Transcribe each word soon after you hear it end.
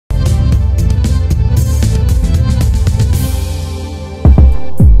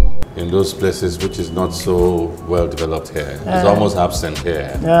those places which is not so well developed here. It's almost absent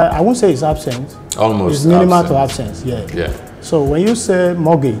here. I won't say it's absent. Almost. It's minimal to absence. Yeah. So when you say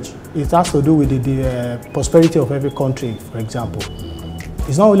mortgage, it has to do with the prosperity of every country. For example,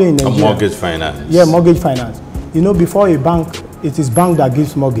 it's not only in Nigeria. Mortgage finance. Yeah, mortgage finance. You know, before a bank, it is bank that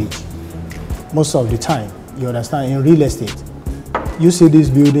gives mortgage. Most of the time, you understand. In real estate, you see this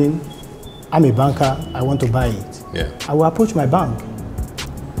building. I'm a banker. I want to buy it. Yeah. I will approach my bank.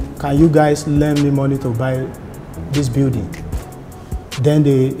 Can you guys lend me money to buy this building? Then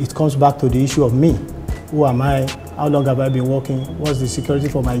it comes back to the issue of me. Who am I? How long have I been working? What's the security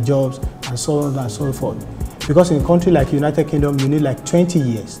for my jobs? And so on and so forth. Because in a country like United Kingdom, you need like 20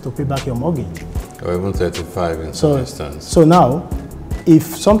 years to pay back your mortgage. Or even 35 in some instance. So now, if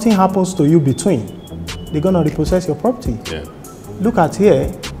something happens to you between, they're going to repossess your property. Yeah. Look at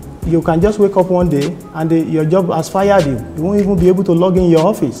here. You can just wake up one day and your job has fired you. You won't even be able to log in your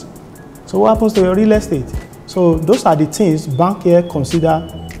office. So what happens to your real estate? So those are the things banks here consider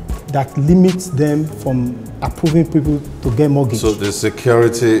that limits them from approving people to get mortgage. So the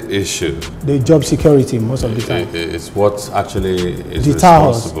security issue. The job security most of the time. It's what actually is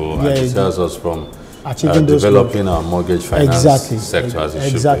responsible and deters us from achieving developing our mortgage finance sector as it should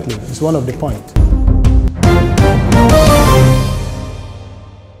be. Exactly. It's one of the points.